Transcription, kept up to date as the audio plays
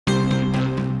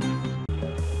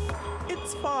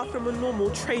It's far from a normal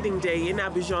trading day in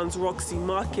Abidjan's Roxy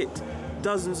market.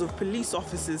 Dozens of police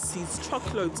officers seized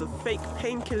truckloads of fake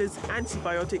painkillers,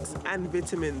 antibiotics and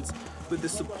vitamins with the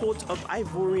support of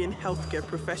Ivorian healthcare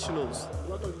professionals.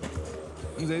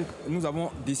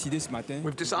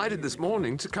 We've decided this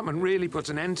morning to come and really put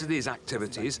an end to these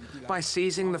activities by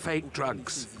seizing the fake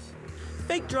drugs.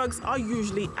 Fake drugs are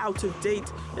usually out of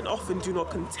date and often do not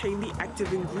contain the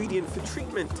active ingredient for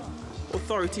treatment.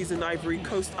 Authorities in Ivory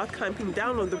Coast are clamping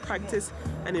down on the practice,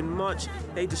 and in March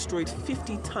they destroyed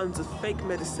 50 tons of fake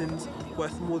medicines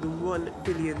worth more than $1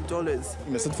 billion.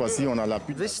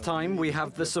 This time we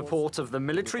have the support of the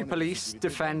military police,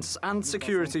 defense and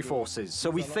security forces, so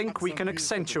we think we can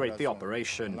accentuate the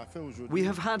operation. We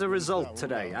have had a result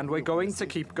today and we're going to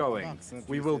keep going.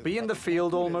 We will be in the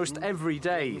field almost every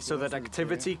day so that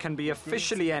activity can be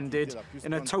officially ended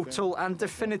in a total and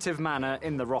definitive manner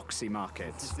in the Roxy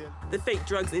market. The fake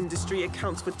drugs industry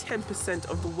accounts for 10%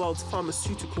 of the world's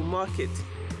pharmaceutical market.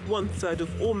 1/3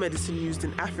 of all medicine used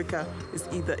in Africa is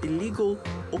either illegal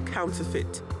or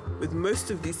counterfeit, with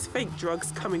most of these fake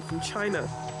drugs coming from China.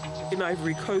 In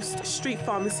Ivory Coast, street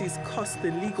pharmacies cost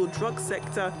the legal drug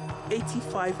sector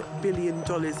 $85 billion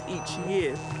each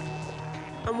year.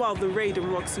 And while the raid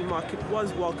on Roxy market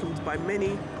was welcomed by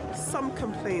many, some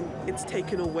complain it's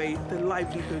taken away the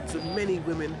livelihoods of many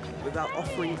women without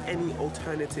offering any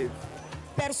alternative.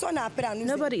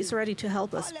 Nobody is ready to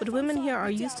help us, but women here are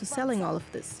used to selling all of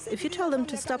this. If you tell them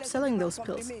to stop selling those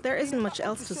pills, there isn't much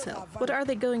else to sell. What are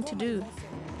they going to do?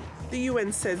 The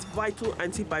UN says vital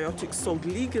antibiotics sold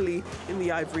legally in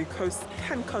the Ivory Coast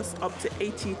can cost up to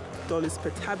 $80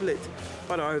 per tablet,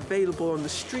 but are available on the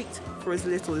street for as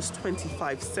little as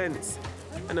 25 cents.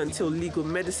 And until legal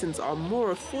medicines are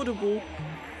more affordable,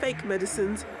 fake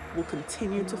medicines will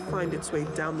continue to find its way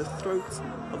down the throats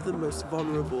of the most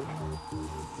vulnerable.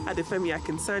 Adefemi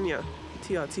Akinsanya,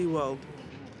 TRT World.